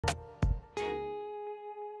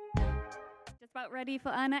About ready for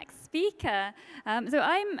our next speaker. So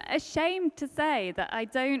I'm ashamed to say that I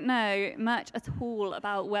don't know much at all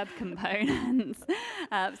about web components.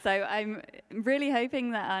 So I'm really hoping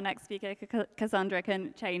that our next speaker, Cassondra,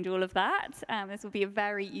 can change all of that. This will be a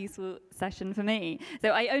very useful session for me. So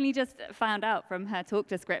I only just found out from her talk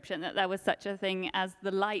description that there was such a thing as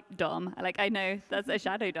the light DOM. Like, I know there's a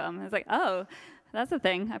shadow DOM. I was like, oh, that's a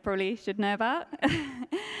thing I probably should know about.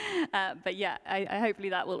 But yeah, I hopefully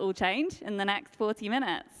that will all change in the next 40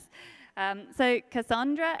 minutes. So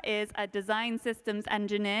Cassondra is a design systems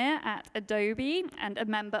engineer at Adobe and a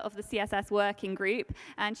member of the CSS working group.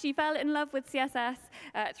 And she fell in love with CSS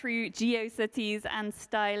through GeoCities and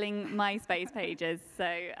styling MySpace pages. So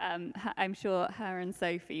I'm sure her and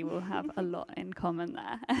Sophie will have a lot in common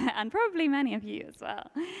there, and probably many of you as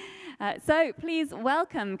well. So please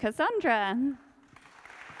welcome Cassondra.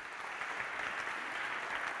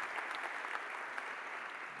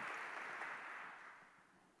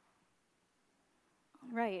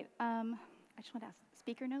 Right. I just want to ask,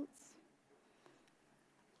 speaker notes?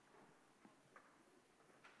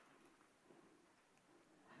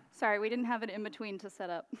 Sorry, we didn't have an in-between to set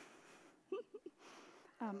up.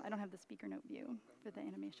 I don't have the speaker note view for the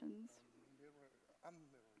animations.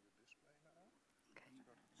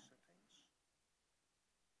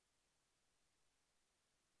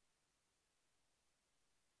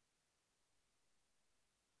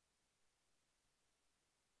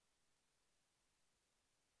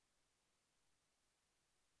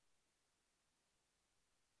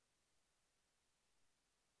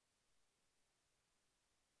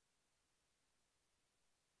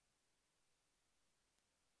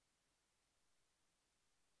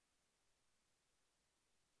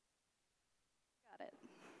 It.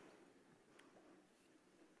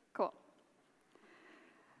 Cool.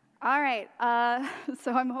 All right,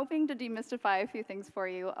 so I'm hoping to demystify a few things for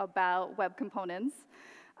you about web components.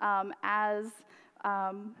 As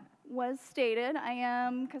was stated, I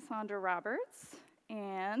am Cassondra Roberts,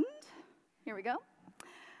 and here we go.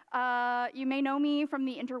 You may know me from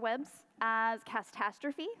the interwebs as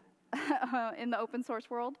Catastrophe in the open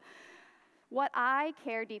source world. What I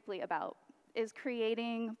care deeply about is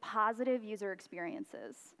creating positive user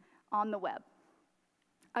experiences on the web.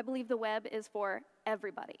 I believe the web is for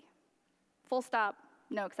everybody. Full stop,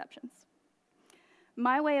 no exceptions.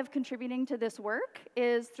 My way of contributing to this work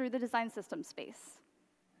is through the design system space.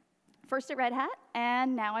 First at Red Hat,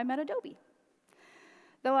 and now I'm at Adobe.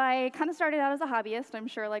 Though I kind of started out as a hobbyist, I'm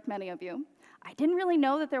sure like many of you, I didn't really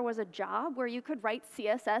know that there was a job where you could write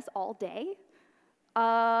CSS all day.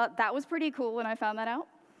 That was pretty cool when I found that out.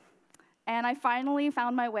 And I finally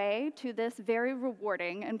found my way to this very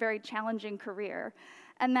rewarding and very challenging career.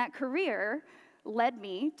 And that career led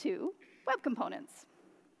me to web components.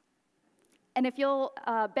 And if you'll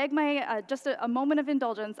beg my just a moment of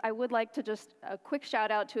indulgence, I would like to just a quick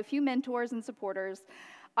shout out to a few mentors and supporters.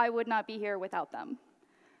 I would not be here without them.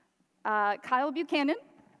 Kyle Buchanan,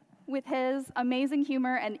 with his amazing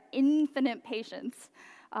humor and infinite patience.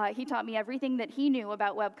 He taught me everything that he knew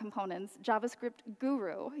about web components. JavaScript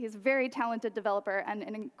guru. He's a very talented developer and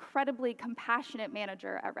an incredibly compassionate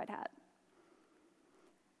manager at Red Hat.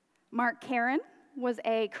 Mark Karen was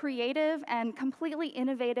a creative and completely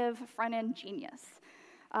innovative front-end genius.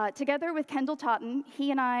 Together with Kendall Totten,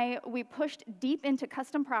 he and we pushed deep into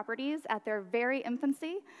custom properties at their very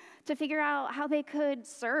infancy to figure out how they could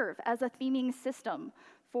serve as a theming system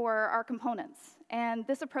for our components. And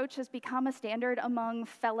this approach has become a standard among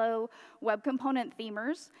fellow web component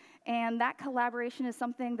themers, and that collaboration is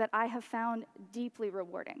something that I have found deeply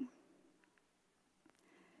rewarding.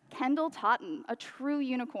 Kendall Totten, a true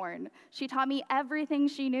unicorn. She taught me everything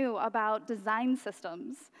she knew about design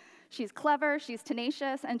systems. She's clever, she's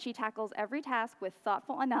tenacious, and she tackles every task with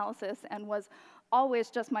thoughtful analysis and was always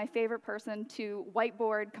just my favorite person to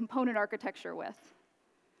whiteboard component architecture with.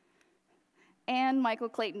 And Michael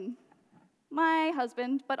Clayton, my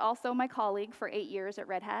husband, but also my colleague for 8 years at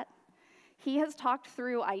Red Hat. He has talked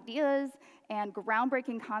through ideas and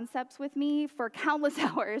groundbreaking concepts with me for countless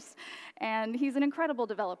hours, and he's an incredible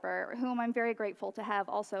developer whom I'm very grateful to have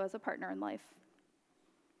also as a partner in life.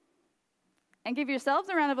 And give yourselves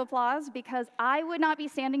a round of applause, because I would not be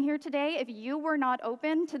standing here today if you were not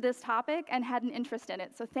open to this topic and had an interest in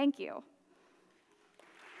it, so thank you.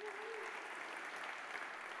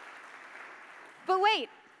 But wait,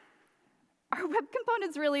 are web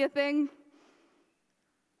components really a thing?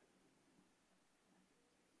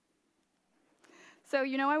 So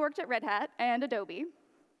you know I worked at Red Hat and Adobe.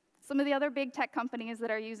 Some of the other big tech companies that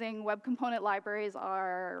are using web component libraries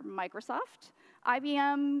are Microsoft,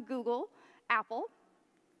 IBM, Google, Apple.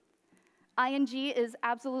 ING is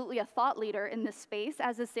absolutely a thought leader in this space,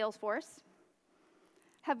 as is Salesforce.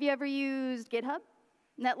 Have you ever used GitHub,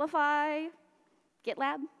 Netlify,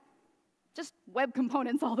 GitLab? Just web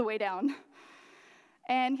components all the way down.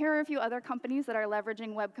 And here are a few other companies that are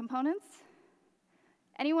leveraging web components.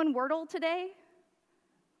 Anyone Wordle today?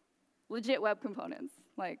 Legit web components.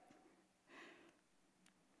 Like,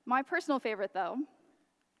 my personal favorite, though,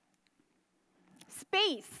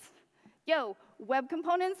 space. Yo, web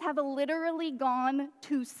components have literally gone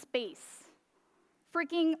to space.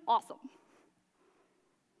 Freaking awesome.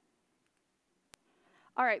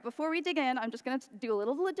 All right, before we dig in, I'm just going to do a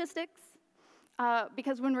little logistics,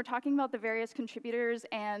 because when we're talking about the various contributors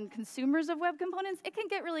and consumers of web components, it can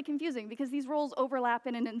get really confusing because these roles overlap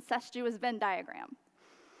in an incestuous Venn diagram.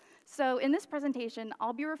 So in this presentation,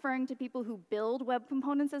 I'll be referring to people who build web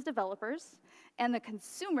components as developers and the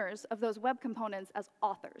consumers of those web components as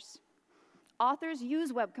authors. Authors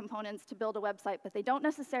use web components to build a website, but they don't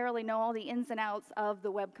necessarily know all the ins and outs of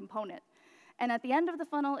the web component. And at the end of the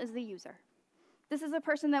funnel is the user. This is a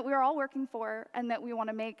person that we're all working for and that we want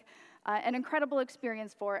to make an incredible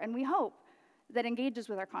experience for, and we hope that engages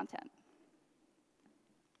with our content.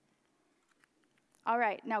 All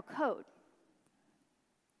right, now code.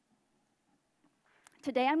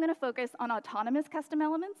 Today I'm going to focus on autonomous custom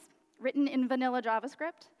elements written in vanilla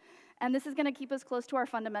JavaScript, and this is going to keep us close to our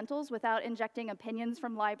fundamentals without injecting opinions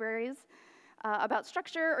from libraries about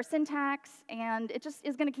structure or syntax, and it just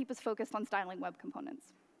is going to keep us focused on styling web components.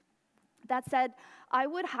 That said, I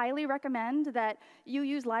would highly recommend that you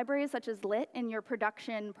use libraries such as Lit in your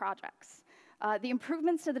production projects. The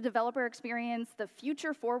improvements to the developer experience, the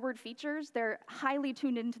future-forward features, they're highly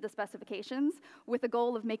tuned into the specifications with the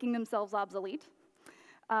goal of making themselves obsolete.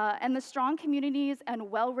 And the strong communities and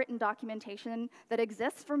well-written documentation that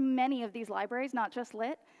exists for many of these libraries, not just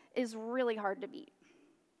Lit, is really hard to beat.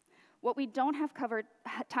 What we don't have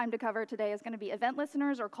time to cover today is going to be event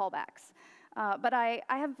listeners or callbacks. But I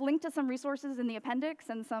have linked to some resources in the appendix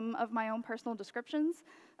and some of my own personal descriptions,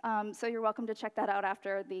 so you're welcome to check that out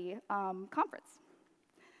after the conference.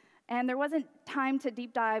 And there wasn't time to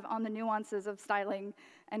deep dive on the nuances of styling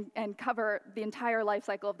and cover the entire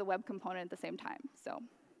lifecycle of the web component at the same time. So,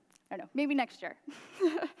 I don't know, maybe next year.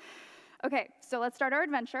 OK, so let's start our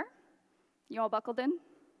adventure. You all buckled in?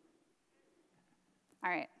 All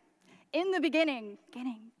right. In the beginning,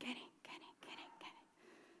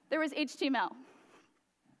 there was HTML.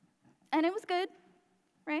 And it was good,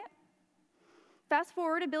 right? Fast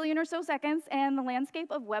forward a billion or so seconds, and the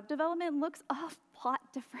landscape of web development looks a lot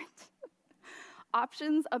different.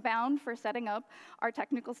 Options abound for setting up our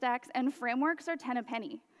technical stacks, and frameworks are 10 a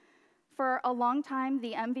penny. For a long time,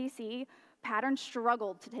 the MVC pattern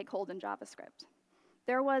struggled to take hold in JavaScript.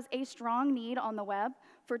 There was a strong need on the web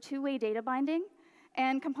for two-way data binding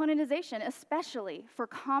and componentization, especially for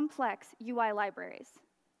complex UI libraries.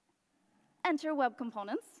 Enter web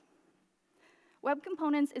components. Web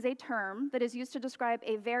components is a term that is used to describe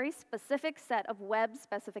a very specific set of web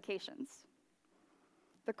specifications.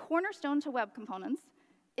 The cornerstone to web components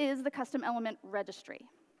is the custom element registry.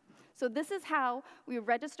 So this is how we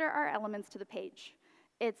register our elements to the page.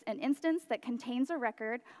 It's an instance that contains a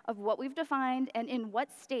record of what we've defined and in what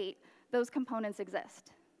state those components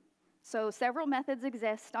exist. So several methods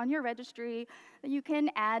exist on your registry that you can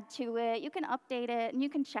add to it, you can update it, and you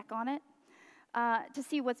can check on it to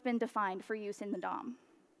see what's been defined for use in the DOM.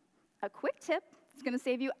 A quick tip, it's going to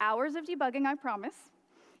save you hours of debugging, I promise.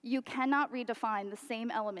 You cannot redefine the same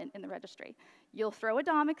element in the registry. You'll throw a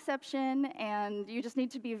DOM exception, and you just need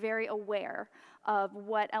to be very aware of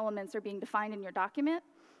what elements are being defined in your document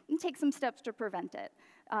and take some steps to prevent it.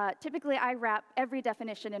 Typically, I wrap every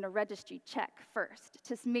definition in a registry check first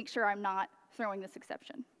to make sure I'm not throwing this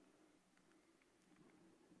exception.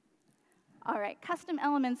 All right, custom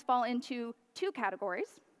elements fall into two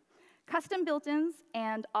categories: custom built-ins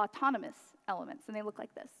and autonomous elements, and they look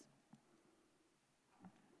like this.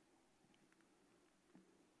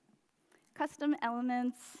 Custom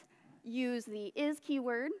elements use the is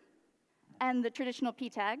keyword and the traditional p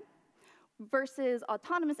tag versus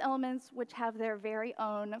autonomous elements, which have their very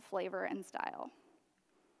own flavor and style.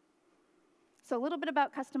 So a little bit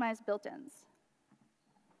about customized built-ins.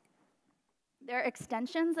 They're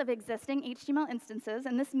extensions of existing HTML instances,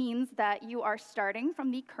 and this means that you are starting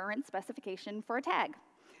from the current specification for a tag,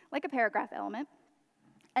 like a paragraph element,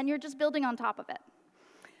 and you're just building on top of it.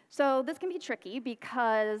 So this can be tricky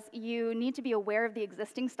because you need to be aware of the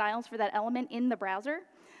existing styles for that element in the browser.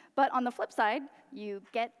 But on the flip side, you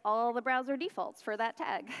get all the browser defaults for that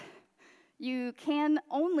tag. You can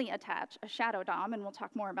only attach a shadow DOM, and we'll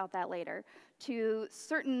talk more about that later, to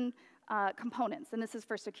certain components, and this is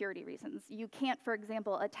for security reasons. You can't, for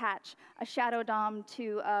example, attach a shadow DOM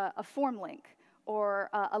to a form link or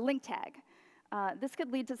a link tag. This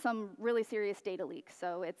could lead to some really serious data leaks,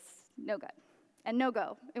 so it's no good. And no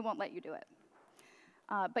go, it won't let you do it.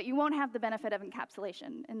 But you won't have the benefit of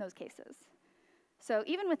encapsulation in those cases. So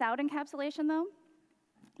even without encapsulation, though,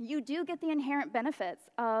 you do get the inherent benefits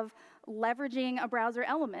of leveraging a browser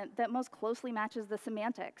element that most closely matches the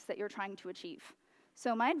semantics that you're trying to achieve.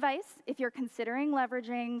 So my advice, if you're considering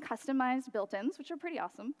leveraging customized built-ins, which are pretty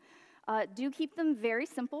awesome, do keep them very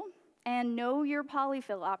simple and know your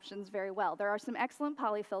polyfill options very well. There are some excellent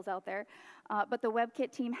polyfills out there, but the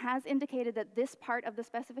WebKit team has indicated that this part of the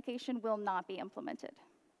specification will not be implemented.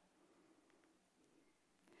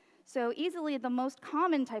 So easily, the most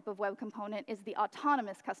common type of web component is the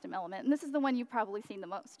autonomous custom element, and this is the one you've probably seen the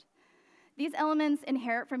most. These elements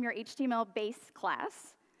inherit from your HTML base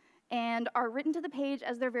class and are written to the page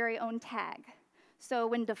as their very own tag. So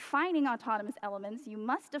when defining autonomous elements, you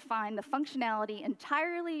must define the functionality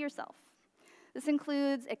entirely yourself. This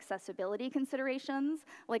includes accessibility considerations,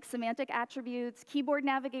 like semantic attributes, keyboard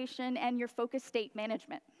navigation, and your focus state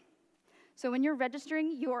management. So when you're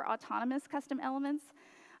registering your autonomous custom elements,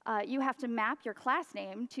 you have to map your class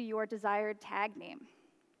name to your desired tag name.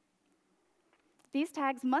 These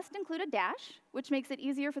tags must include a dash, which makes it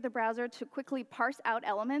easier for the browser to quickly parse out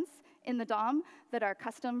elements in the DOM that are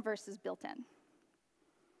custom versus built-in.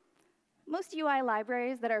 Most UI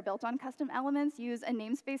libraries that are built on custom elements use a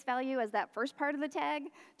namespace value as that first part of the tag,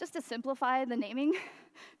 just to simplify the naming,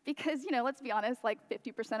 because, let's be honest, like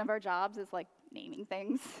 50% of our jobs is like naming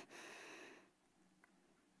things.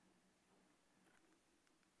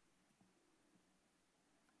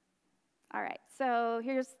 All right, so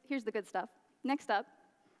here's the good stuff. Next up,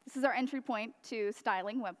 this is our entry point to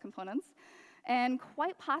styling web components. And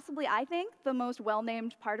quite possibly, I think, the most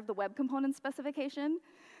well-named part of the web component specification.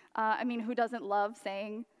 I mean, who doesn't love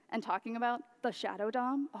saying and talking about the shadow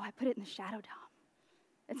DOM? Oh, I put it in the shadow DOM.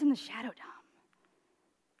 It's in the shadow DOM.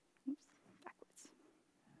 Oops,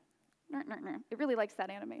 backwards. It really likes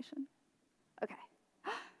that animation. OK.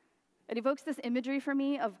 It evokes this imagery for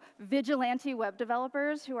me of vigilante web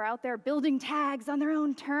developers who are out there building tags on their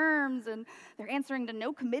own terms, and they're answering to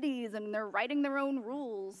no committees, and they're writing their own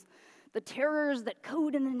rules. The terrors that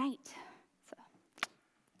code in the night. It's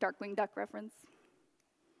a Darkwing Duck reference.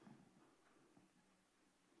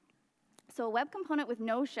 So a web component with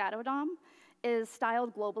no shadow DOM is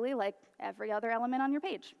styled globally like every other element on your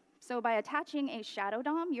page. So by attaching a shadow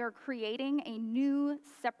DOM, you're creating a new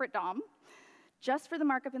separate DOM just for the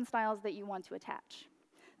markup and styles that you want to attach.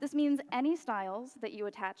 This means any styles that you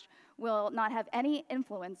attach will not have any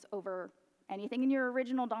influence over anything in your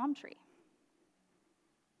original DOM tree.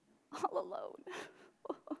 All alone.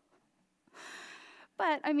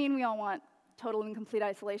 But, I mean, we all want total and complete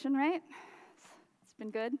isolation, right? It's been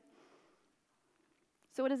good.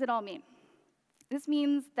 So what does it all mean? This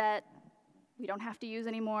means that we don't have to use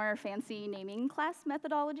any more fancy naming class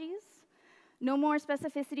methodologies. No more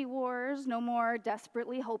specificity wars, no more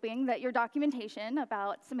desperately hoping that your documentation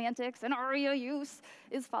about semantics and ARIA use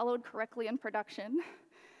is followed correctly in production.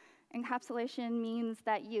 Encapsulation means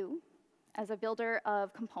that you, as a builder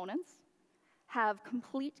of components, have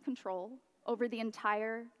complete control over the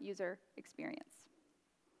entire user experience.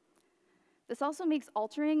 This also makes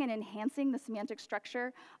altering and enhancing the semantic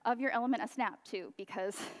structure of your element a snap, too,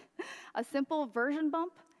 because a simple version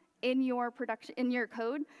bump in your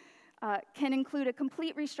code can include a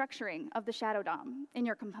complete restructuring of the shadow DOM in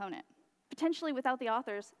your component, potentially without the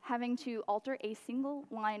authors having to alter a single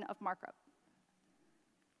line of markup.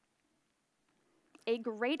 A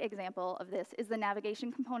great example of this is the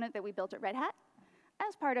navigation component that we built at Red Hat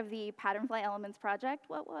as part of the Patternfly Elements project.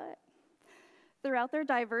 What? Throughout their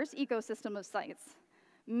diverse ecosystem of sites,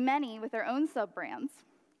 many with their own sub-brands,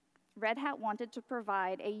 Red Hat wanted to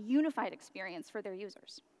provide a unified experience for their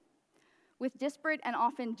users. With disparate and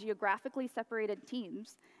often geographically separated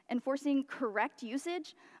teams, enforcing correct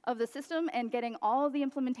usage of the system and getting all of the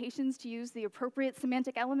implementations to use the appropriate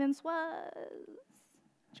semantic elements was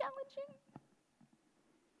challenging.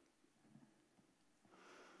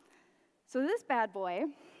 So this bad boy,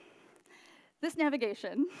 this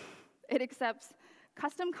navigation, it accepts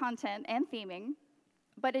custom content and theming,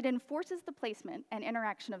 but it enforces the placement and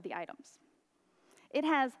interaction of the items. It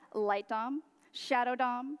has light DOM, shadow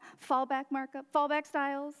DOM, fallback markup, fallback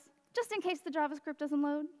styles, just in case the JavaScript doesn't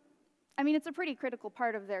load. I mean, it's a pretty critical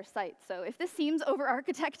part of their site, so if this seems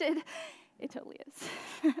over-architected, it totally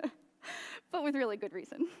is, but with really good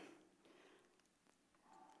reason.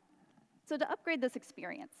 So to upgrade this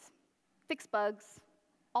experience, fix bugs,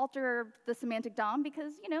 alter the semantic DOM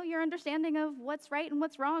because, your understanding of what's right and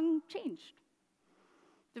what's wrong changed.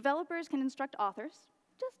 Developers can instruct authors,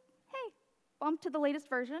 just, hey, bump to the latest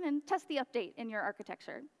version and test the update in your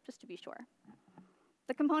architecture, just to be sure.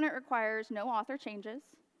 The component requires no author changes,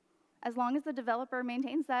 as long as the developer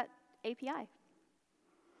maintains that API.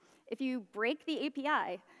 If you break the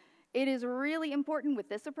API, it is really important with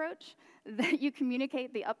this approach that you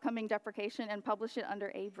communicate the upcoming deprecation and publish it under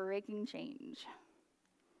a breaking change.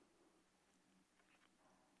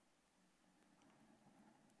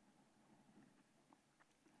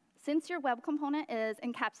 Since your web component is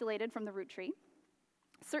encapsulated from the root tree,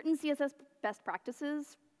 certain CSS best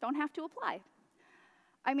practices don't have to apply.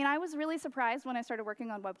 I mean, I was really surprised when I started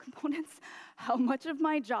working on web components how much of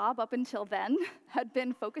my job up until then had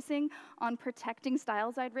been focusing on protecting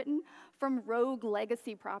styles I'd written from rogue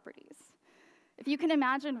legacy properties. If you can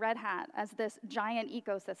imagine Red Hat as this giant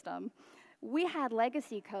ecosystem, we had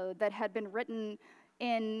legacy code that had been written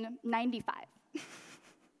in '95.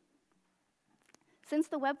 Since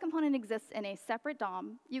the web component exists in a separate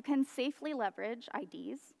DOM, you can safely leverage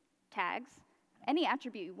IDs, tags, any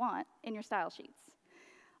attribute you want in your style sheets.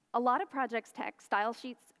 A lot of projects tag style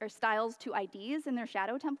sheets or styles to IDs in their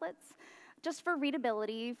shadow templates, just for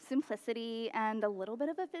readability, simplicity, and a little bit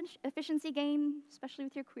of efficiency gain, especially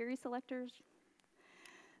with your query selectors.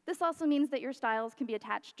 This also means that your styles can be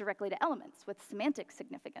attached directly to elements with semantic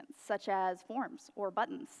significance, such as forms or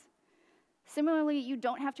buttons. Similarly, you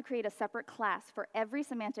don't have to create a separate class for every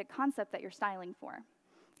semantic concept that you're styling for.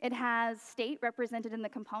 It has state represented in the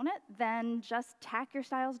component, then just tack your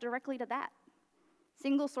styles directly to that.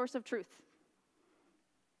 Single source of truth.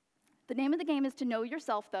 The name of the game is to know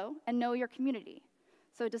yourself, though, and know your community.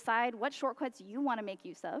 So decide what shortcuts you want to make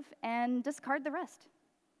use of, and discard the rest.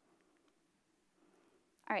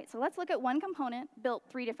 All right, so let's look at one component built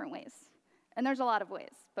 3 different ways. And there's a lot of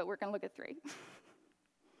ways, but we're going to look at 3.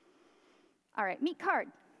 All right, meet Card.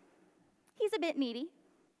 He's a bit needy.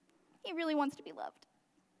 He really wants to be loved.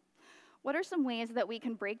 What are some ways that we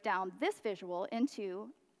can break down this visual into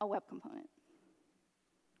a web component?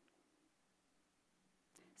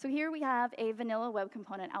 So here we have a vanilla web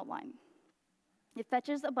component outline. It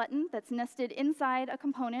fetches a button that's nested inside a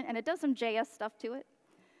component, and it does some JS stuff to it.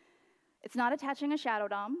 It's not attaching a shadow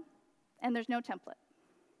DOM, and there's no template.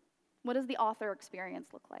 What does the author experience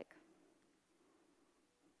look like?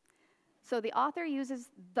 So the author uses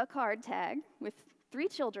the card tag with 3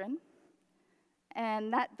 children,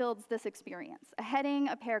 and that builds this experience: a heading,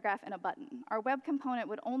 a paragraph, and a button. Our web component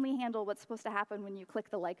would only handle what's supposed to happen when you click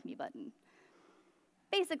the Like Me button.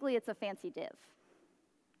 Basically, it's a fancy div.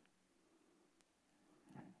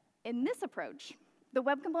 In this approach, the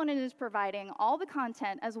web component is providing all the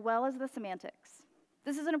content as well as the semantics.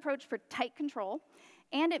 This is an approach for tight control,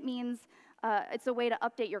 and it means it's a way to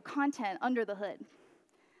update your content under the hood.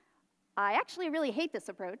 I actually really hate this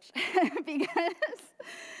approach because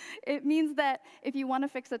it means that if you want to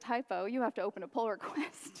fix a typo, you have to open a pull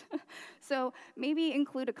request. So maybe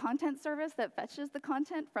include a content service that fetches the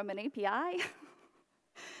content from an API.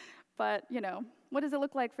 But, what does it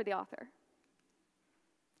look like for the author?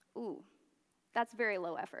 Ooh, that's very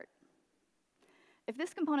low effort. If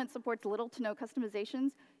this component supports little to no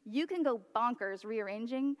customizations, you can go bonkers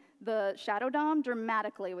rearranging the shadow DOM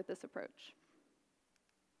dramatically with this approach.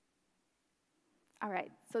 All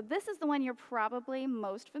right, so this is the one you're probably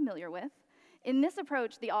most familiar with. In this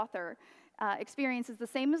approach, the author experience is the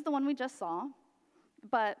same as the one we just saw,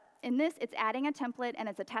 but in this, it's adding a template and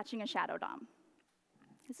it's attaching a shadow DOM.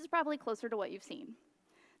 This is probably closer to what you've seen.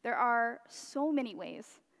 There are so many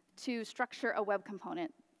ways to structure a web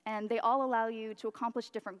component, and they all allow you to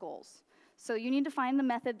accomplish different goals. So you need to find the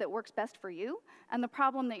method that works best for you and the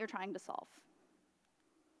problem that you're trying to solve.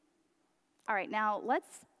 All right, now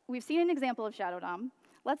we've seen an example of shadow DOM.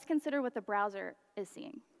 Let's consider what the browser is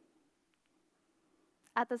seeing.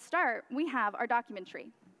 At the start, we have our document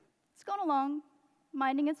tree. It's going along,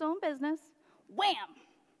 minding its own business. Wham!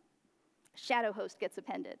 Shadow host gets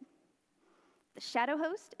appended. The shadow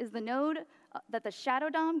host is the node that the shadow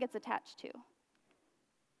DOM gets attached to.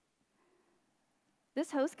 This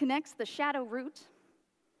host connects the shadow root,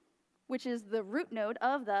 which is the root node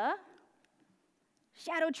of the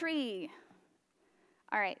shadow tree.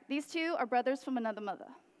 All right, these 2 are brothers from another mother.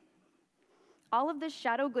 All of this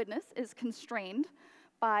shadow goodness is constrained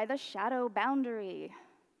by the shadow boundary.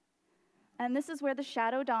 And this is where the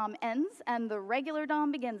shadow DOM ends and the regular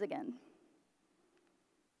DOM begins again.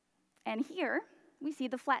 And here, we see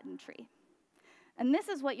the flattened tree. And this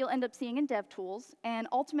is what you'll end up seeing in DevTools, and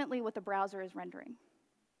ultimately what the browser is rendering.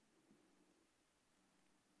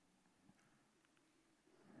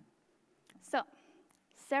 So,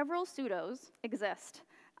 several pseudos exist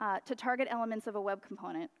to target elements of a web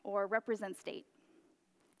component or represent state.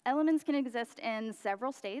 Elements can exist in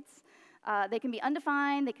several states. They can be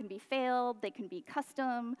undefined, they can be failed, they can be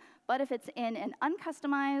custom, but if it's in an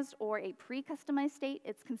uncustomized or a pre-customized state,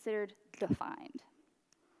 it's considered defined.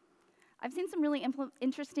 I've seen some really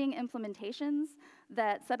interesting implementations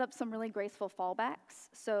that set up some really graceful fallbacks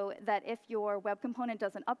so that if your web component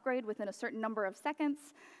doesn't upgrade within a certain number of seconds,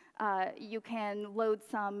 you can load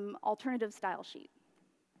some alternative style sheet.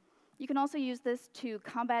 You can also use this to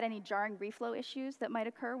combat any jarring reflow issues that might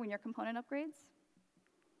occur when your component upgrades.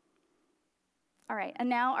 All right, and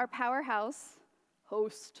now our powerhouse,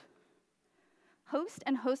 host. Host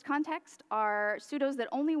and host context are pseudos that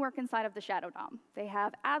only work inside of the shadow DOM. They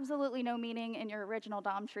have absolutely no meaning in your original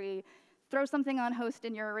DOM tree. Throw something on host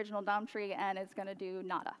in your original DOM tree, and it's going to do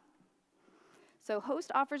nada. So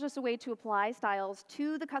host offers us a way to apply styles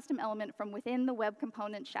to the custom element from within the web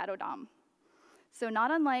component shadow DOM. So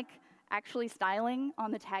not unlike actually styling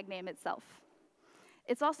on the tag name itself.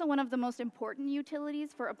 It's also one of the most important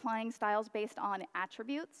utilities for applying styles based on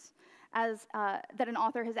attributes that an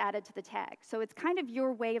author has added to the tag. So it's kind of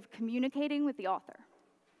your way of communicating with the author.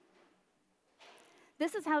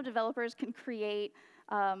 This is how developers can create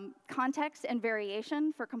context and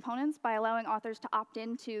variation for components by allowing authors to opt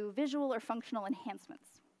into visual or functional enhancements.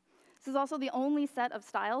 This is also the only set of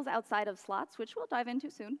styles outside of slots, which we'll dive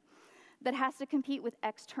into soon, that has to compete with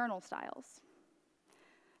external styles.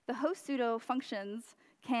 The host pseudo functions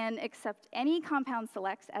can accept any compound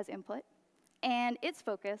selects as input, and its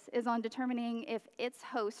focus is on determining if its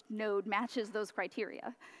host node matches those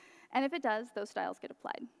criteria. And if it does, those styles get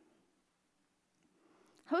applied.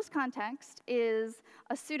 Host context is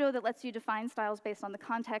a pseudo that lets you define styles based on the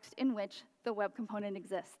context in which the web component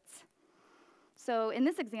exists. So in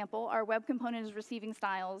this example, our web component is receiving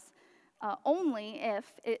styles only if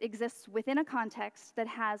it exists within a context that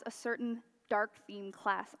has a certain dark theme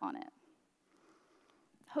class on it.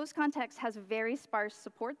 Host context has very sparse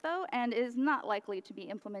support, though, and is not likely to be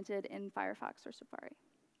implemented in Firefox or Safari.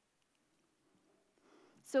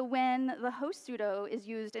 So when the host pseudo is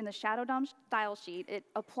used in the shadow DOM style sheet, it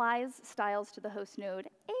applies styles to the host node,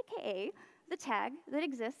 aka the tag that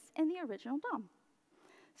exists in the original DOM.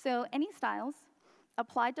 So any styles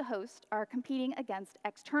applied to host are competing against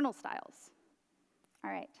external styles.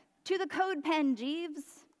 All right, to the code pen,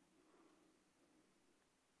 Jeeves.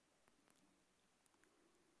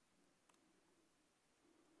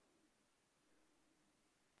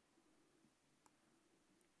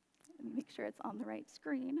 Let me make sure it's on the right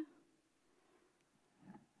screen.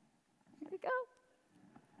 Here we go.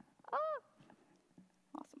 Oh,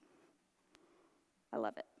 awesome. I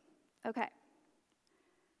love it. Okay.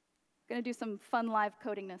 Going to do some fun live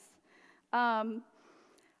codingness.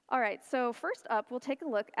 All right, so first up, we'll take a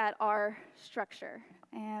look at our structure.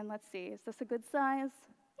 And let's see, is this a good size?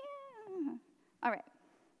 Yeah. All right.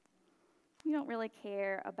 We don't really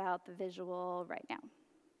care about the visual right now.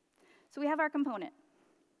 So we have our component,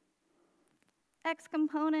 X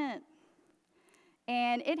component.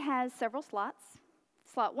 And it has several slots,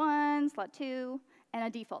 slot 1, slot 2, and a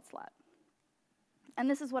default slot. And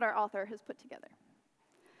this is what our author has put together.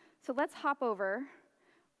 So let's hop over.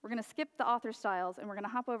 We're going to skip the author styles, and we're going to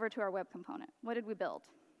hop over to our web component. What did we build?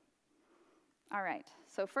 All right,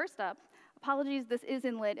 so first up, apologies, this is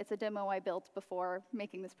in lit. It's a demo I built before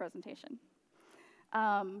making this presentation.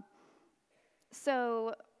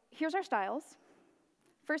 So here's our styles.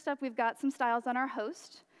 First up, we've got some styles on our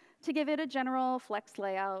host to give it a general flex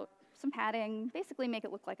layout, some padding, basically make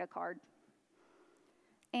it look like a card.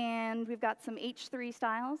 And we've got some H3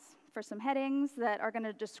 styles for some headings that are going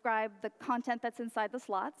to describe the content that's inside the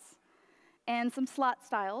slots, and some slot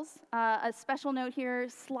styles. A special note here,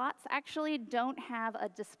 slots actually don't have a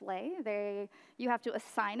display. You have to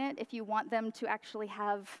assign it if you want them to actually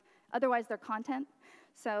have, otherwise they're content.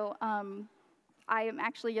 So I am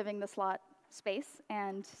actually giving the slot space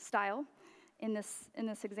and style in this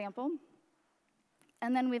example.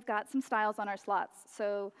 And then we've got some styles on our slots.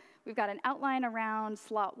 So we've got an outline around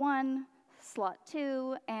slot 1, slot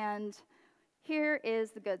 2, and here is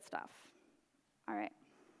the good stuff. All right,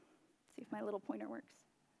 let's see if my little pointer works.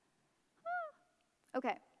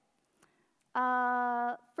 Okay,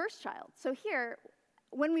 first child. So here,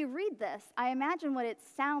 when we read this, I imagine what it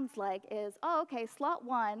sounds like is, oh, okay, slot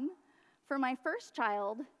 1, for my first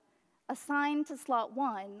child, assigned to slot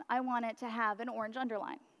 1, I want it to have an orange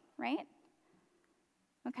underline, right?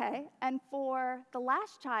 Okay, and for the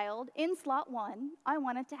last child in slot 1, I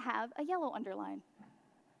want it to have a yellow underline.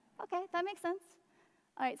 Okay, that makes sense.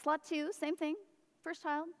 All right, slot 2, same thing. First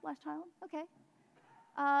child, last child, okay.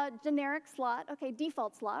 Generic slot, okay,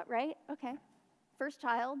 default slot, right? Okay. First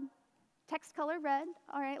child, text color red.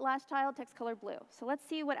 All right, last child, text color blue. So let's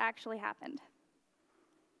see what actually happened.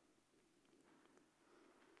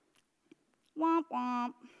 Womp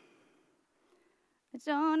womp. I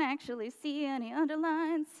don't actually see any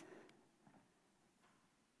underlines.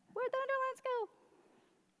 Where'd the underlines go?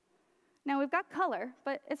 Now we've got color,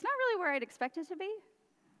 but it's not really where I'd expect it to be.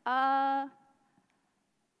 I'm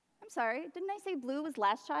sorry, didn't I say blue was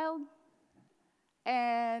last child?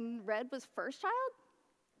 And red was first child?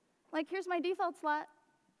 Like, here's my default slot.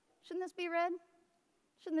 Shouldn't this be red?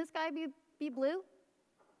 Shouldn't this guy be blue?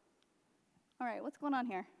 All right, what's going on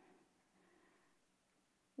here?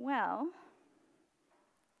 Well,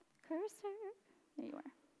 cursor, there you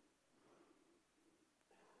are.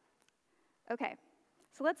 Okay,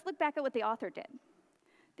 so let's look back at what the author did.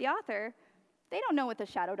 The author, they don't know what the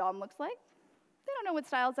shadow DOM looks like. They don't know what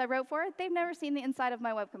styles I wrote for it. They've never seen the inside of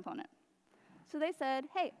my web component. So they said,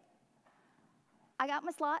 hey, I got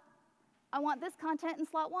my slot. I want this content in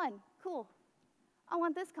slot 1. Cool. I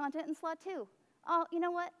want this content in slot 2. Oh, you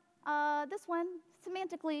know what? This one,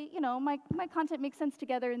 semantically, you know, my content makes sense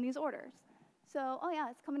together in these orders. So, oh yeah,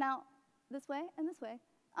 it's coming out this way and this way.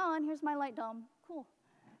 Oh, and here's my light DOM. Cool.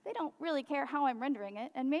 They don't really care how I'm rendering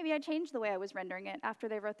it, and maybe I changed the way I was rendering it after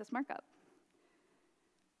they wrote this markup.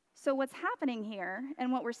 So what's happening here,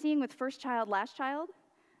 and what we're seeing with first child, last child,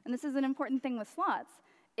 and this is an important thing with slots,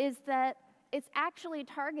 is that it's actually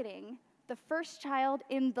targeting the first child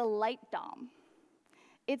in the light DOM.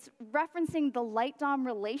 It's referencing the light DOM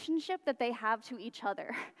relationship that they have to each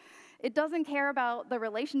other. It doesn't care about the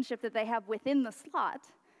relationship that they have within the slot.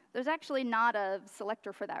 There's actually not a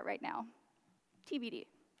selector for that right now. TBD.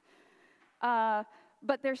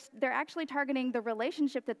 But they're actually targeting the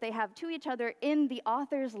relationship that they have to each other in the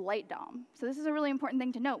author's light DOM. So this is a really important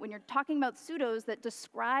thing to note. When you're talking about pseudos that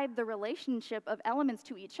describe the relationship of elements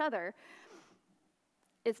to each other,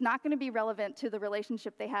 it's not going to be relevant to the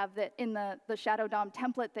relationship they have that in the shadow DOM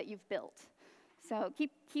template that you've built. So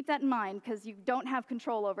keep that in mind, because you don't have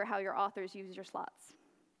control over how your authors use your slots.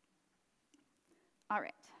 All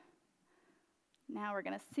right. Now we're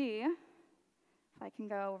going to see if I can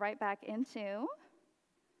go right back into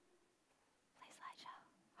Play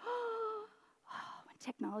Slideshow. Oh, when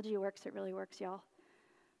technology works, it really works, y'all.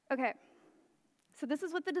 OK, so this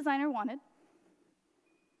is what the designer wanted.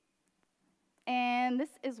 And this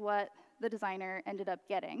is what the designer ended up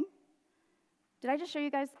getting. Did I just show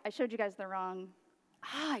you guys? I showed you guys the wrong.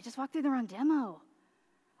 I just walked through the wrong demo.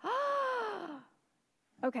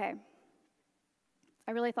 OK.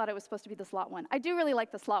 I really thought it was supposed to be the slot one. I do really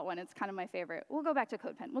like the slot one. It's kind of my favorite. We'll go back to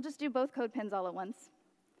CodePen. We'll just do both CodePens all at once.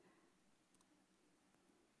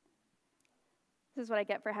 This is what I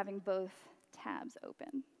get for having both tabs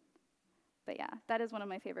open. But yeah, that is one of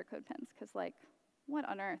my favorite CodePens, because, like, what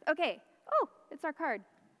on earth? OK. Oh, it's our card.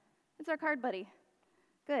 It's our card buddy.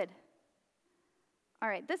 Good. All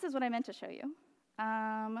right, this is what I meant to show you.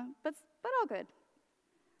 But all good.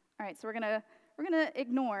 All right, so we're gonna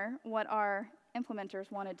ignore what our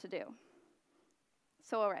implementers wanted to do.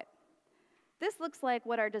 So all right, this looks like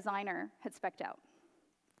what our designer had spec'd out.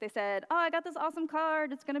 They said, oh, I got this awesome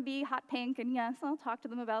card. It's going to be hot pink. And yes, I'll talk to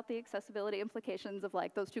them about the accessibility implications of,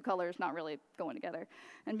 like, those two colors not really going together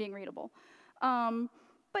and being readable.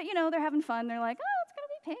 But, you know, they're having fun. They're like, oh, it's going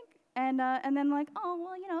to be pink. And then, like, oh,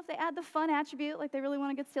 well, you know, if they add the fun attribute, like they really want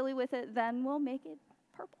to get silly with it, then we'll make it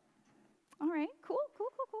purple. All right, cool.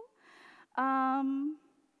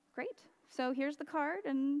 Great. So here's the card,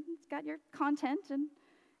 and it's got your content, and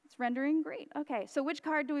it's rendering great. OK, so which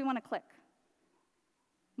card do we want to click?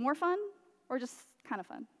 More fun, or just kind of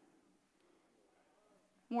fun?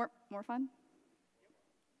 More fun?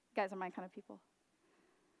 You guys are my kind of people.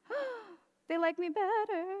 They like me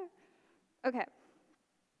better. OK.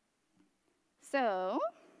 So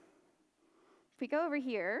if we go over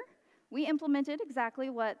here, we implemented exactly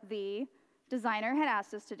what the designer had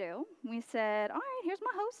asked us to do. We said, all right, here's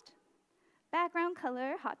my host. Background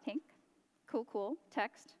color, hot pink. Cool.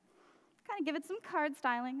 Text. Kind of give it some card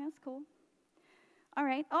styling. That's cool. All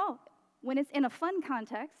right. Oh, when it's in a fun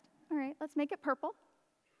context, all right, let's make it purple.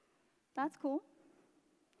 That's cool.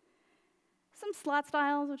 Some slot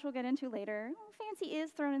styles, which we'll get into later. Fancy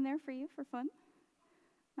is thrown in there for you for fun.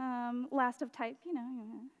 Last of type, you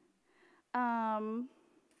know.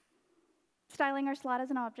 Styling our slot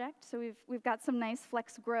as an object. So we've got some nice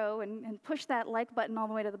flex grow and push that like button all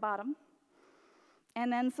the way to the bottom. And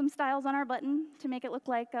then some styles on our button to make it look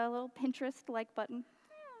like a little Pinterest like button.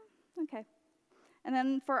 OK. And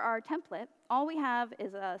then for our template, all we have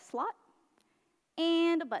is a slot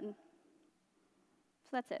and a button. So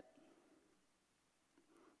that's it.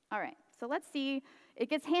 All right, so let's see. It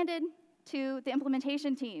gets handed to the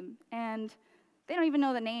implementation team, and they don't even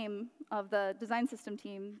know the name of the design system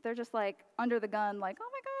team. They're just like under the gun, like, oh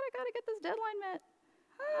my God, I gotta get this deadline met.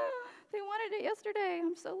 They wanted it yesterday,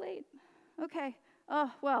 I'm so late. Okay,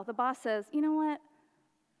 oh, well, the boss says, you know what?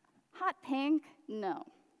 Hot pink? No,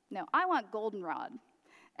 I want goldenrod.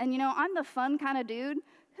 And you know, I'm the fun kind of dude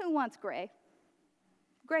who wants gray.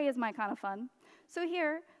 Gray is my kind of fun. So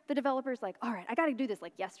here, the developer's like, all right, I gotta do this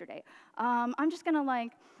like yesterday. I'm just gonna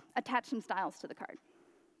like attach some styles to the card.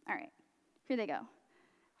 All right, here they go.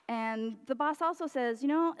 And the boss also says, you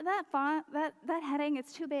know, that font, that heading,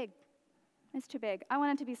 it's too big. It's too big. I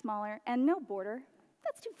want it to be smaller, and no border.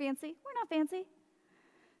 That's too fancy. We're not fancy.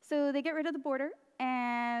 So they get rid of the border,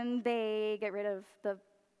 and they get rid of the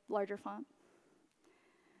larger font.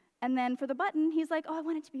 And then for the button, he's like, oh, I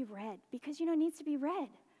want it to be red, because, you know, it needs to be red.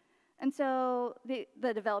 And so the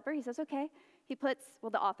developer, he says, okay. He puts, well,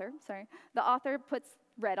 the author puts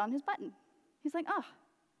red on his button. He's like, oh,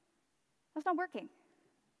 that's not working.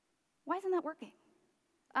 Why isn't that working?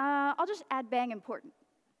 I'll just add bang important.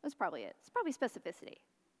 That's probably it. It's probably specificity.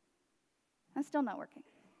 That's still not working.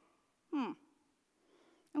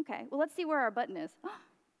 Okay, well, let's see where our button is.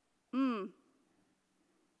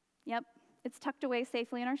 Yep, it's tucked away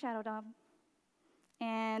safely in our shadow DOM.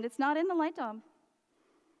 And it's not in the light DOM.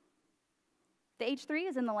 The H3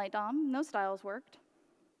 is in the light DOM. No styles worked.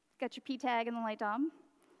 Got your P tag in the light DOM.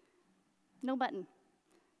 No button.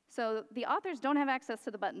 So the authors don't have access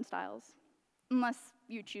to the button styles, unless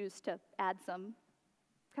you choose to add some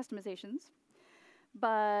customizations.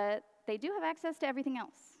 But they do have access to everything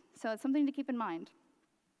else. So it's something to keep in mind.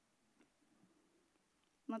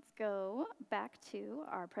 Let's go back to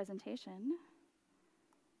our presentation.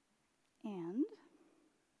 And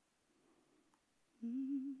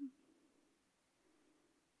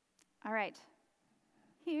all right,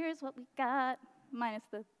 here's what we got, minus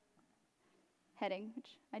the heading,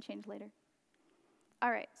 which I changed later. All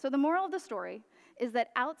right, so the moral of the story is that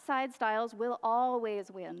outside styles will always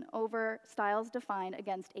win over styles defined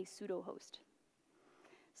against a pseudo-host.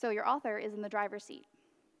 So your author is in the driver's seat.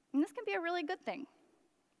 And this can be a really good thing,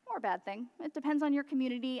 or a bad thing. It depends on your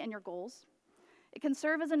community and your goals. It can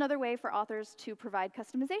serve as another way for authors to provide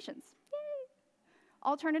customizations. Yay!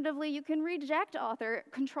 Alternatively, you can reject author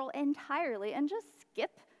control entirely and just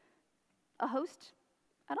skip a host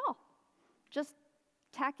at all. Just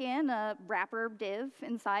tack in a wrapper div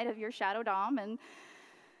inside of your shadow DOM and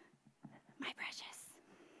my precious.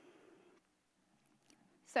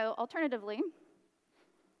 So alternatively,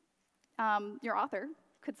 your author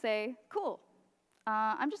could say, cool,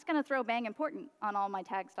 I'm just going to throw bang important on all my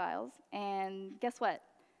tag styles, and guess what?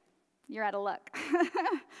 You're out of luck.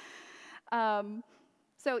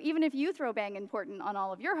 So even if you throw bang important on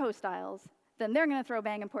all of your host styles, then they're going to throw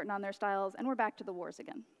bang important on their styles, and we're back to the wars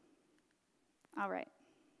again. All right.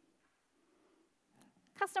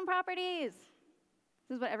 Custom properties.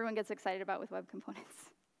 This is what everyone gets excited about with web components.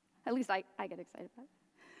 At least I get excited about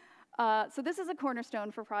it. So this is a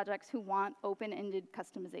cornerstone for projects who want open-ended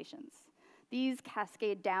customizations. These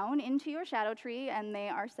cascade down into your shadow tree, and they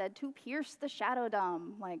are said to pierce the shadow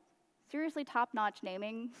DOM. Like, seriously top-notch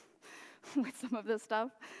naming with some of this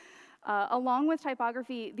stuff. Along with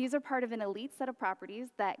typography, these are part of an elite set of properties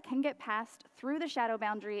that can get passed through the shadow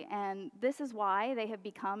boundary, and this is why they have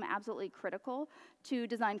become absolutely critical to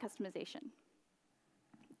design customization.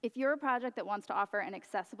 If you're a project that wants to offer an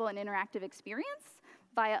accessible and interactive experience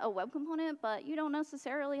via a web component, but you don't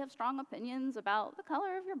necessarily have strong opinions about the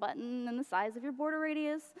color of your button and the size of your border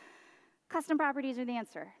radius, custom properties are the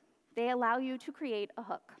answer. They allow you to create a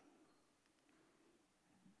hook.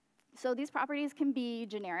 So these properties can be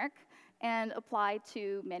generic and apply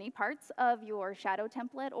to many parts of your shadow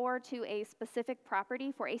template or to a specific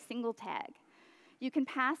property for a single tag. You can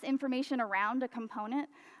pass information around a component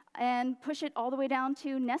and push it all the way down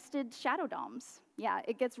to nested shadow DOMs. Yeah,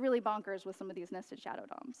 it gets really bonkers with some of these nested shadow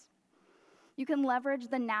DOMs. You can leverage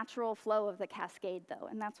the natural flow of the cascade, though,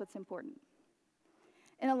 and that's what's important.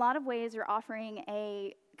 In a lot of ways, you're offering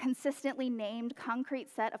a consistently named concrete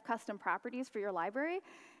set of custom properties for your library.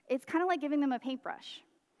 It's kind of like giving them a paintbrush.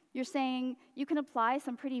 You're saying you can apply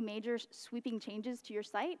some pretty major sweeping changes to your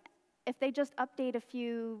site if they just update a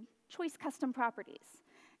few choice custom properties.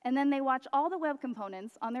 And then they watch all the web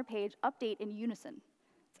components on their page update in unison.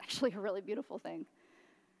 It's actually a really beautiful thing.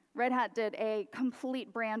 Red Hat did a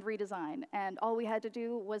complete brand redesign, and all we had to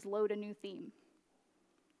do was load a new theme.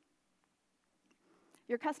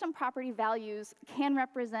 Your custom property values can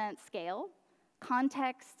represent scale,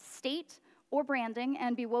 context, state, or branding,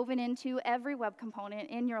 and be woven into every web component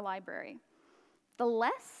in your library. The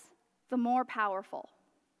less, the more powerful.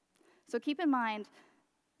 So keep in mind,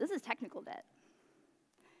 this is technical debt.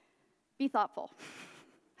 Be thoughtful.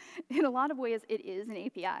 In a lot of ways, it is an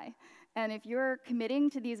API. And if you're committing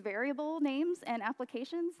to these variable names and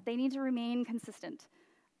applications, they need to remain consistent,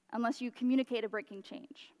 unless you communicate a breaking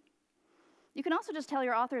change. You can also just tell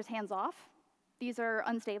your authors hands off. These are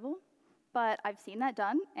unstable, but I've seen that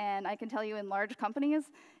done, and I can tell you in large companies,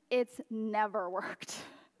 it's never worked.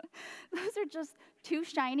 Those are just too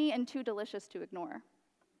shiny and too delicious to ignore.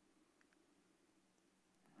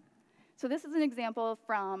 So this is an example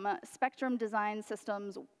from Spectrum Design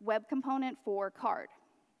Systems web component for card.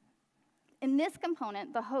 In this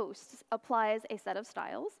component, the host applies a set of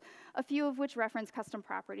styles, a few of which reference custom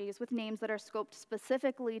properties with names that are scoped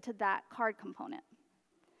specifically to that card component.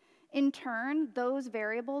 In turn, those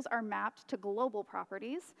variables are mapped to global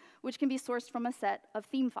properties, which can be sourced from a set of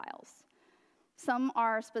theme files. Some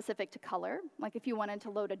are specific to color, like if you wanted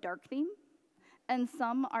to load a dark theme, and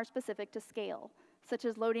some are specific to scale, such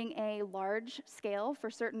as loading a large scale for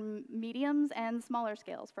certain mediums and smaller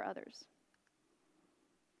scales for others.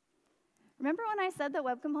 Remember when I said that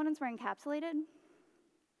web components were encapsulated?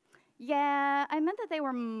 Yeah, I meant that they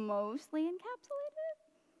were mostly encapsulated.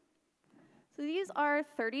 So these are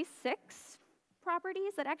 36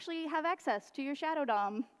 properties that actually have access to your shadow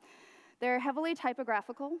DOM. They're heavily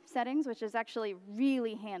typographical settings, which is actually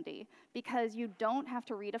really handy because you don't have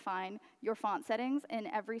to redefine your font settings in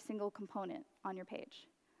every single component on your page.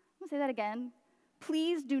 I'm gonna say that again.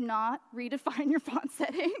 Please do not redefine your font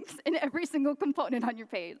settings in every single component on your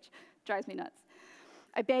page. Drives me nuts.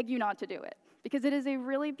 I beg you not to do it, because it is a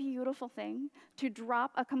really beautiful thing to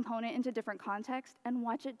drop a component into different contexts and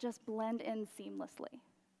watch it just blend in seamlessly.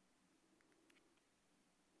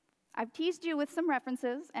 I've teased you with some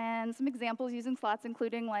references and some examples using slots,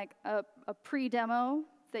 including like a pre-demo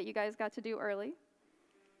that you guys got to do early.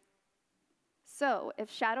 So if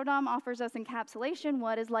Shadow DOM offers us encapsulation,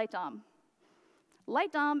 what is Light DOM?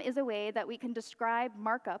 Light DOM is a way that we can describe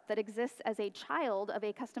markup that exists as a child of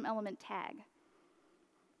a custom element tag.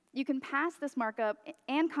 You can pass this markup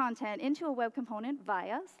and content into a web component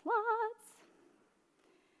via slots.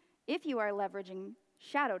 If you are leveraging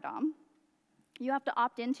Shadow DOM, you have to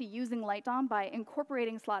opt into using Light DOM by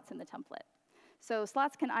incorporating slots in the template. So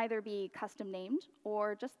slots can either be custom named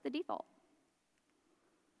or just the default.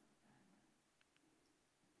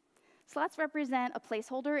 Slots represent a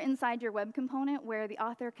placeholder inside your web component where the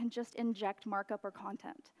author can just inject markup or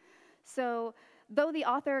content. So though the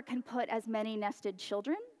author can put as many nested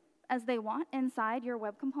children as they want inside your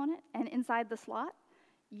web component and inside the slot,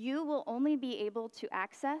 you will only be able to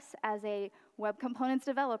access, as a web components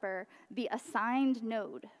developer, the assigned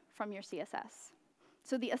node from your CSS.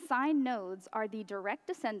 So the assigned nodes are the direct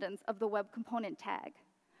descendants of the web component tag.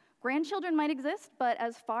 Grandchildren might exist, but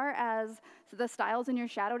as far as the styles in your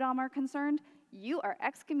Shadow DOM are concerned, you are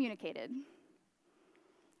excommunicated.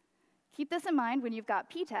 Keep this in mind when you've got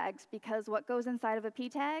p tags, because what goes inside of a p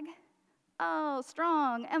tag? Oh,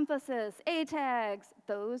 strong, emphasis, a tags.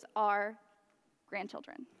 Those are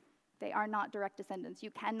grandchildren. They are not direct descendants.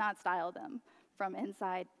 You cannot style them from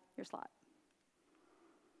inside your slot.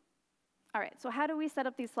 All right, so how do we set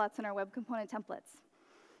up these slots in our web component templates?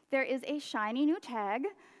 There is a shiny new tag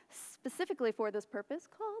specifically for this purpose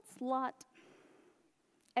called slot.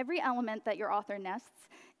 Every element that your author nests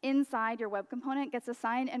inside your web component gets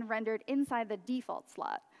assigned and rendered inside the default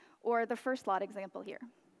slot, or the first slot example here.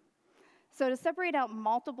 So to separate out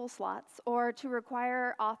multiple slots, or to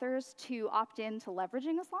require authors to opt in to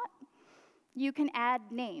leveraging a slot, you can add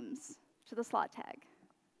names to the slot tag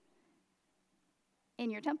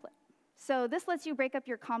in your template. So this lets you break up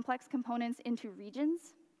your complex components into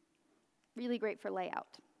regions. Really great for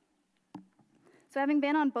layout. So having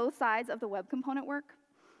been on both sides of the web component work,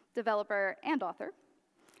 developer and author,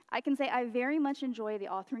 I can say I very much enjoy the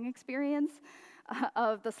authoring experience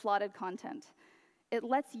of the slotted content. It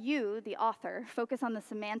lets you, the author, focus on the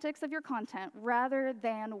semantics of your content rather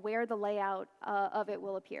than where the layout of it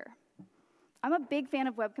will appear. I'm a big fan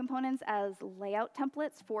of web components as layout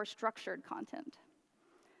templates for structured content.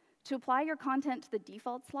 To apply your content to the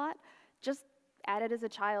default slot, just add it as a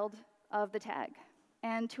child of the tag.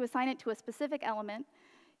 And to assign it to a specific element,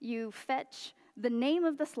 you fetch the name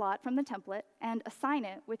of the slot from the template and assign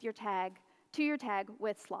it with your tag to your tag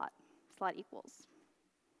with slot equals.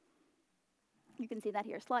 You can see that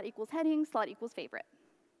here, slot equals heading, slot equals favorite.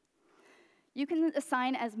 You can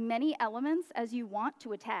assign as many elements as you want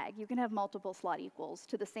to a tag. You can have multiple slot equals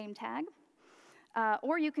to the same tag.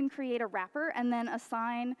 Or you can create a wrapper and then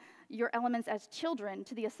assign your elements as children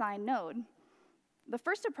to the assigned node. The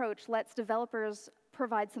first approach lets developers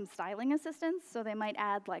provide some styling assistance, so they might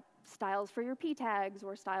add like styles for your p tags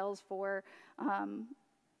or styles for, I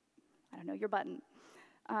don't know, your button.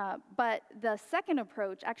 But the second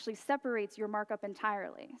approach actually separates your markup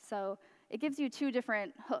entirely. So it gives you two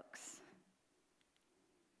different hooks.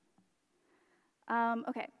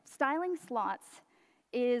 OK, styling slots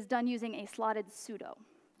is done using a slotted pseudo.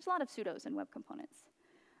 There's a lot of pseudos in web components.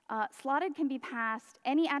 Slotted can be passed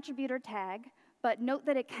any attribute or tag, but note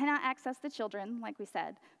that it cannot access the children, like we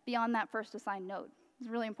said, beyond that first assigned node. It's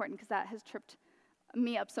really important because that has tripped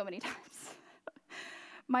me up so many times.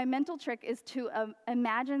 My mental trick is to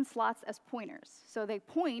imagine slots as pointers. So they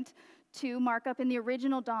point to markup in the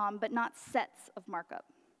original DOM, but not sets of markup.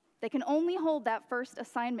 They can only hold that first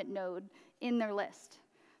assignment node in their list.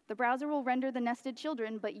 The browser will render the nested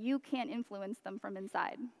children, but you can't influence them from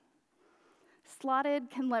inside. Slotted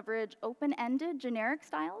can leverage open-ended generic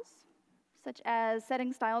styles, such as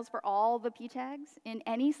setting styles for all the p tags in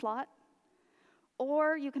any slot.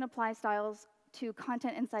 Or you can apply styles to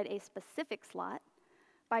content inside a specific slot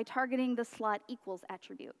by targeting the slot equals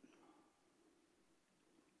attribute.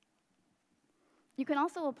 You can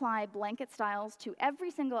also apply blanket styles to every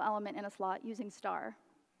single element in a slot using star.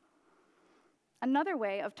 Another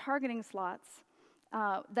way of targeting slots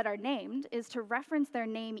that are named is to reference their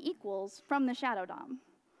name equals from the shadow DOM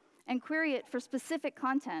and query it for specific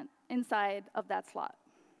content inside of that slot.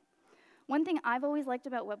 One thing I've always liked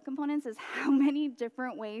about web components is how many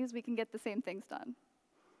different ways we can get the same things done.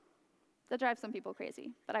 That drives some people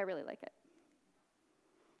crazy, but I really like it.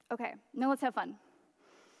 OK, now let's have fun.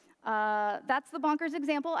 That's the bonkers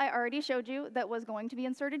example I already showed you that was going to be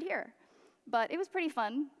inserted here. But it was pretty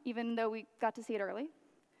fun, even though we got to see it early.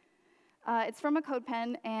 It's from a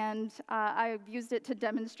CodePen, and I've used it to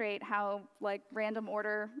demonstrate how like random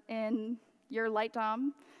order in your light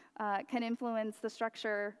DOM can influence the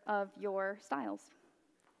structure of your styles.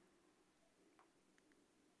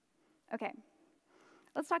 OK,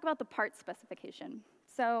 let's talk about the parts specification.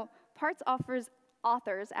 So parts offers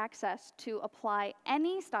authors access to apply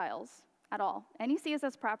any styles at all, any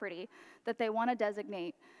CSS property that they want to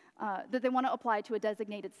designate, that they want to apply to a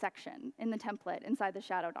designated section in the template inside the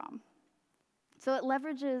shadow DOM. So it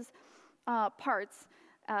leverages parts.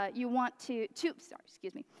 You want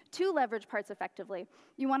to leverage parts effectively,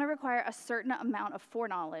 you want to require a certain amount of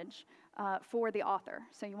foreknowledge for the author.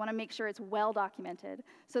 So you want to make sure it's well documented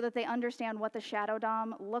so that they understand what the shadow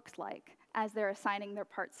DOM looks like as they're assigning their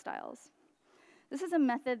part styles. This is a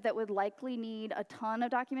method that would likely need a ton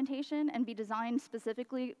of documentation and be designed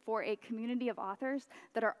specifically for a community of authors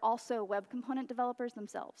that are also web component developers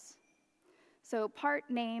themselves. So part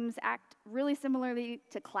names act really similarly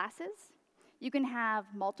to classes. You can have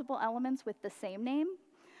multiple elements with the same name,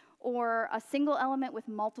 or a single element with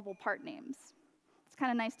multiple part names. It's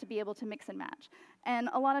kind of nice to be able to mix and match. And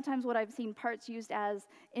a lot of times what I've seen parts used as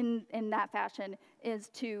in that fashion is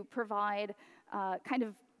to provide kind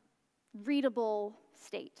of readable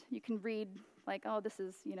state. You can read like, oh, this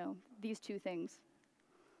is, these two things.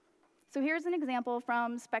 So here's an example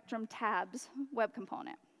from Spectrum Tabs web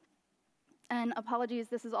component. And apologies,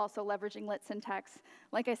 this is also leveraging lit syntax.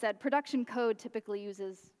 Like I said, production code typically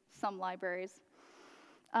uses some libraries.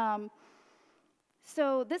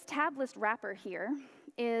 So this tab list wrapper here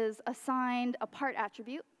is assigned a part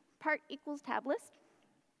attribute, part equals tab list.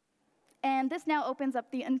 And this now opens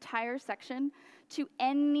up the entire section to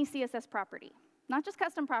any CSS property. Not just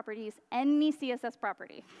custom properties, any CSS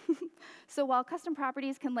property. So while custom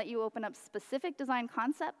properties can let you open up specific design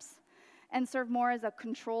concepts and serve more as a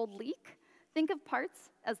controlled leak, think of parts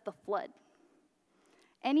as the flood.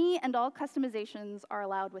 Any and all customizations are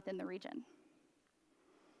allowed within the region.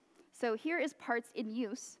 So here is parts in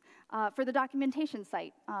use for the documentation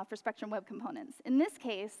site for Spectrum Web Components. In this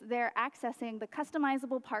case, they're accessing the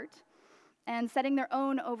customizable part and setting their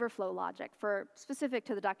own overflow logic specific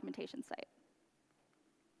to the documentation site.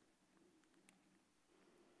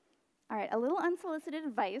 All right, a little unsolicited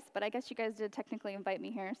advice, but I guess you guys did technically invite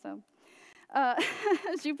me here, so.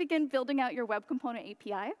 As you begin building out your web component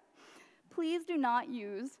API, please do not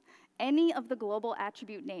use any of the global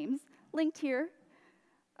attribute names linked here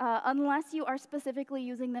unless you are specifically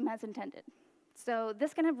using them as intended. So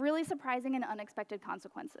this can have really surprising and unexpected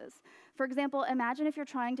consequences. For example, imagine if you're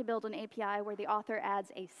trying to build an API where the author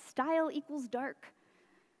adds a style equals dark.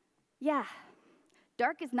 Yeah,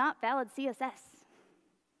 dark is not valid CSS.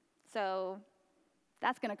 So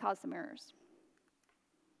that's going to cause some errors.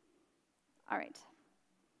 All right.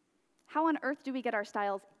 How on earth do we get our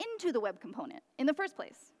styles into the web component in the first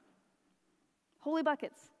place? Holy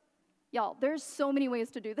buckets. Y'all, there's so many ways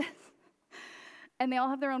to do this. And they all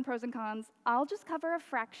have their own pros and cons. I'll just cover a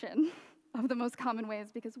fraction of the most common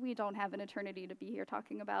ways because we don't have an eternity to be here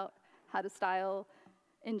talking about how to style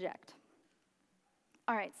inject.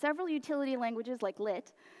 All right, several utility languages like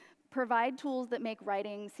lit provide tools that make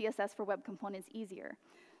writing CSS for web components easier.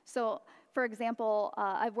 So, for example,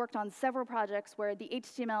 I've worked on several projects where the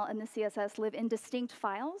HTML and the CSS live in distinct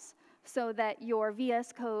files so that your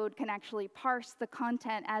VS Code can actually parse the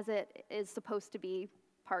content as it is supposed to be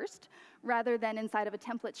parsed, rather than inside of a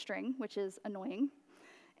template string, which is annoying.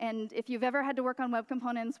 And if you've ever had to work on web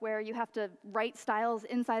components where you have to write styles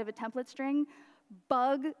inside of a template string,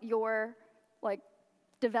 bug your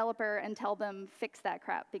developer and tell them fix that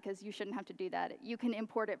crap, because you shouldn't have to do that. You can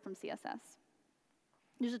import it from CSS.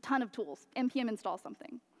 There's a ton of tools. npm install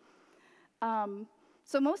something.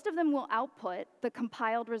 So most of them will output the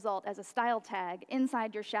compiled result as a style tag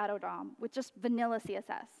inside your shadow DOM with just vanilla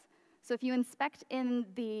CSS. So if you inspect in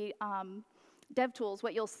the DevTools,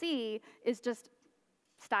 what you'll see is just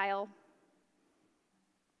style,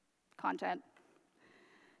 content.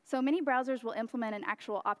 So many browsers will implement an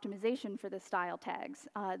actual optimization for the style tags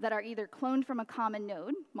that are either cloned from a common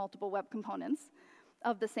node, multiple web components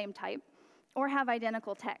of the same type, or have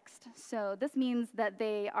identical text. So this means that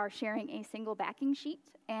they are sharing a single backing sheet,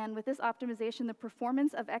 and with this optimization, the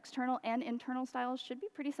performance of external and internal styles should be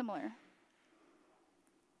pretty similar.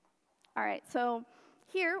 All right, so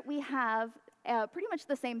here we have pretty much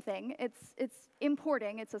the same thing. It's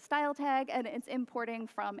importing. It's a style tag, and it's importing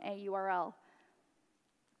from a URL.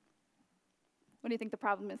 What do you think the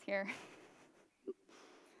problem is here?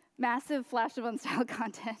 Massive flash of unstyled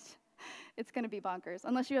content. It's going to be bonkers,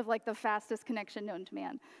 unless you have the fastest connection known to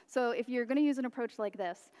man. So if you're going to use an approach like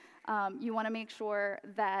this, you want to make sure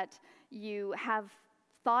that you have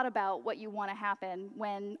thought about what you want to happen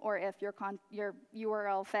when or if your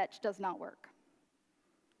URL fetch does not work.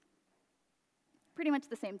 Pretty much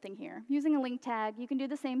the same thing here. Using a link tag, you can do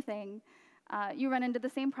the same thing. You run into the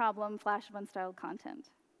same problem, flash of unstyled content.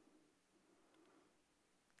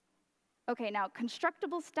 OK, now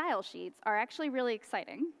constructible style sheets are actually really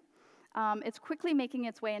exciting. It's quickly making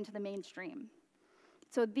its way into the mainstream.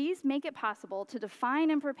 So these make it possible to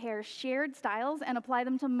define and prepare shared styles and apply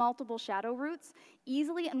them to multiple shadow routes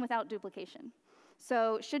easily and without duplication.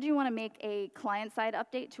 So should you want to make a client-side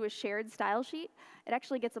update to a shared style sheet, it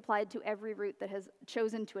actually gets applied to every route that has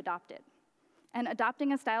chosen to adopt it. And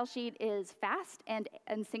adopting a style sheet is fast and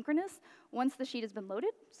synchronous once the sheet has been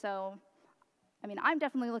loaded. So I'm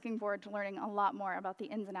definitely looking forward to learning a lot more about the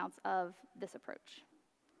ins and outs of this approach.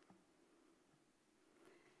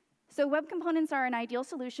 So web components are an ideal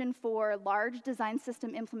solution for large design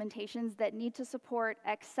system implementations that need to support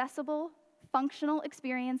accessible, functional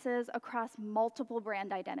experiences across multiple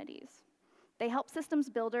brand identities. They help systems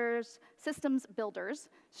builders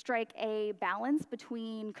strike a balance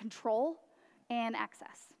between control and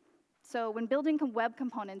access. So when building web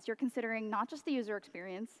components, you're considering not just the user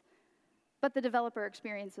experience, but the developer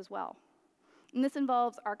experience as well. And this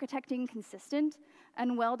involves architecting consistent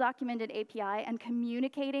and well-documented API and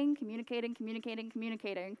communicating,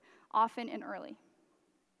 often and early.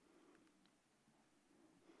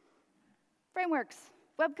 Frameworks.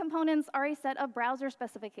 Web components are a set of browser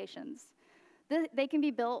specifications. They can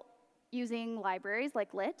be built using libraries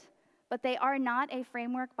like lit, but they are not a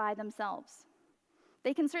framework by themselves.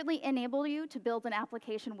 They can certainly enable you to build an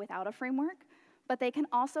application without a framework, but they can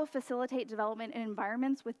also facilitate development in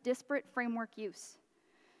environments with disparate framework use.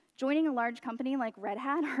 Joining a large company like Red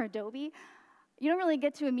Hat or Adobe, you don't really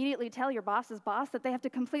get to immediately tell your boss's boss that they have to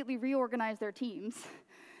completely reorganize their teams.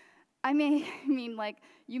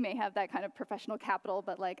 You may have that kind of professional capital,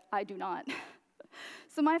 but I do not.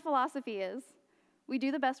 So my philosophy is, we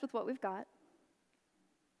do the best with what we've got.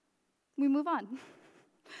 We move on.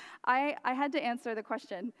 I had to answer the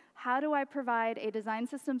question, how do I provide a design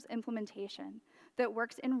systems implementation that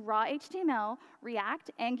works in raw HTML,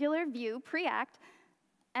 React, Angular, Vue, Preact,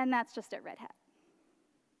 and that's just at Red Hat.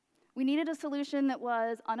 We needed a solution that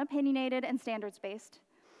was unopinionated and standards-based,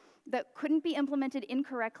 that couldn't be implemented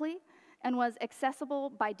incorrectly, and was accessible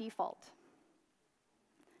by default,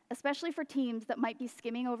 especially for teams that might be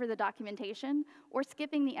skimming over the documentation or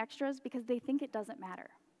skipping the extras because they think it doesn't matter.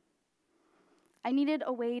 I needed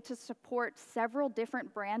a way to support several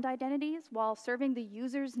different brand identities while serving the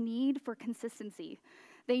user's need for consistency.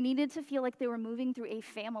 They needed to feel like they were moving through a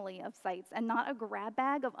family of sites and not a grab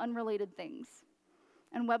bag of unrelated things.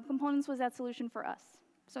 And web components was that solution for us.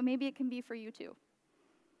 So maybe it can be for you too.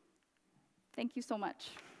 Thank you so much.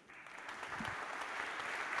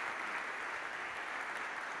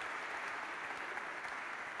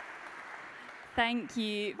 Thank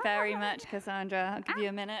you very much, Cassondra. I'll give you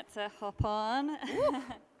a minute to hop on.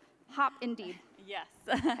 Hop indeed. Yes.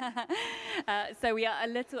 So we are a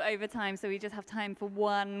little over time, so we just have time for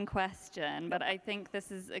one question, but I think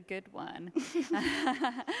this is a good one.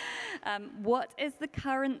 What is the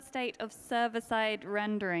current state of server-side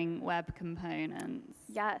rendering web components?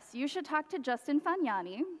 Yes, you should talk to Justin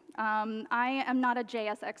Fagnani. I am not a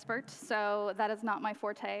JS expert, so that is not my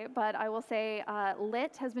forte, but I will say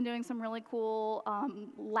Lit has been doing some really cool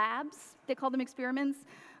labs. They call them experiments.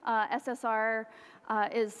 SSR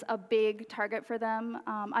is a big target for them.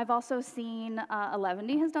 I've also seen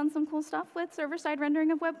Eleventy has done some cool stuff with server-side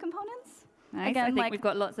rendering of web components. Nice. Again, I think we've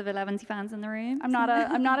got lots of Eleventy fans in the room. I'm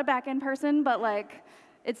not a back-end person, but like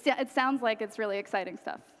it sounds like it's really exciting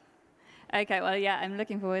stuff. Okay, well, yeah, I'm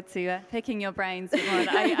looking forward to picking your brains a bit more.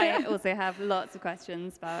 I also have lots of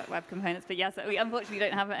questions about web components, but yes, we unfortunately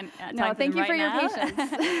don't have time for them right now. No, thank you for your patience.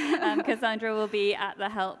 Cassondra will be at the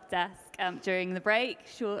help desk during the break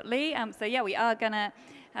shortly. So yeah, we are going to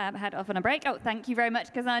head off on a break. Oh, thank you very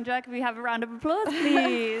much, Cassondra. Can we have a round of applause,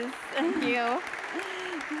 please? Thank you.